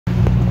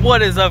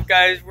What is up,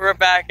 guys? We're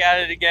back at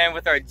it again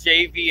with our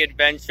JV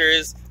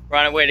adventures. We're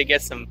on our way to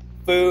get some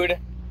food.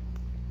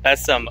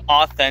 That's some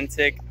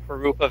authentic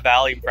Jurupa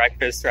Valley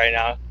breakfast right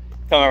now.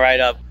 Coming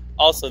right up.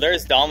 Also,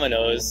 there's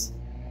Domino's.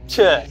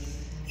 Get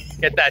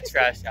that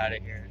trash out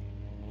of here.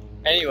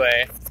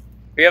 Anyway,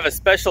 we have a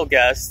special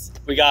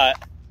guest. We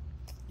got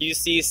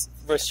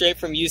we're straight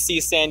from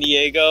UC San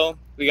Diego.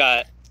 We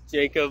got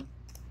Jacob,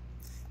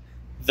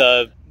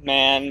 the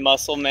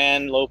muscle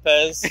man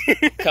Lopez,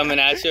 coming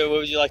at you. What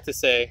would you like to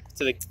say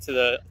to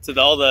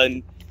all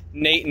the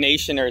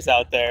Nationers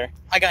out there?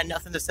 I got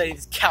nothing to say to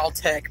these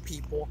Caltech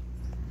people.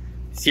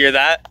 Hear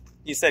that?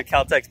 You said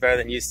Caltech's better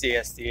than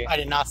UCSD. I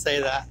did not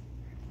say that.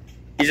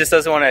 He just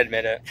doesn't want to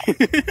admit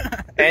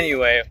it.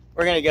 Anyway,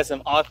 we're gonna get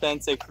some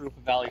authentic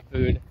Jurupa Valley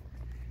food,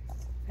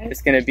 and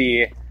it's gonna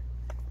be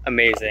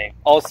amazing.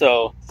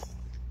 Also,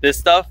 this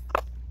stuff,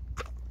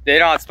 they're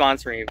not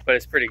sponsoring me, but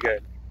it's pretty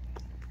good.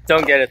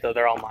 Don't get it though,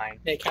 they're all mine.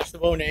 Nate, catch the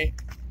bow, Nate.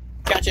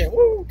 Catch it,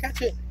 woo,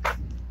 catch it.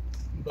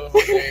 Boom,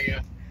 there you go.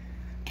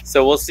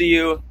 So we'll see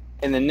you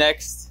in the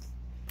next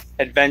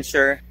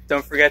adventure.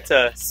 Don't forget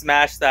to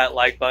smash that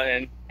like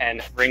button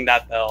and ring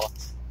that bell.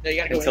 No, you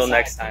gotta go Until inside.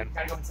 next time. You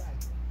gotta go inside.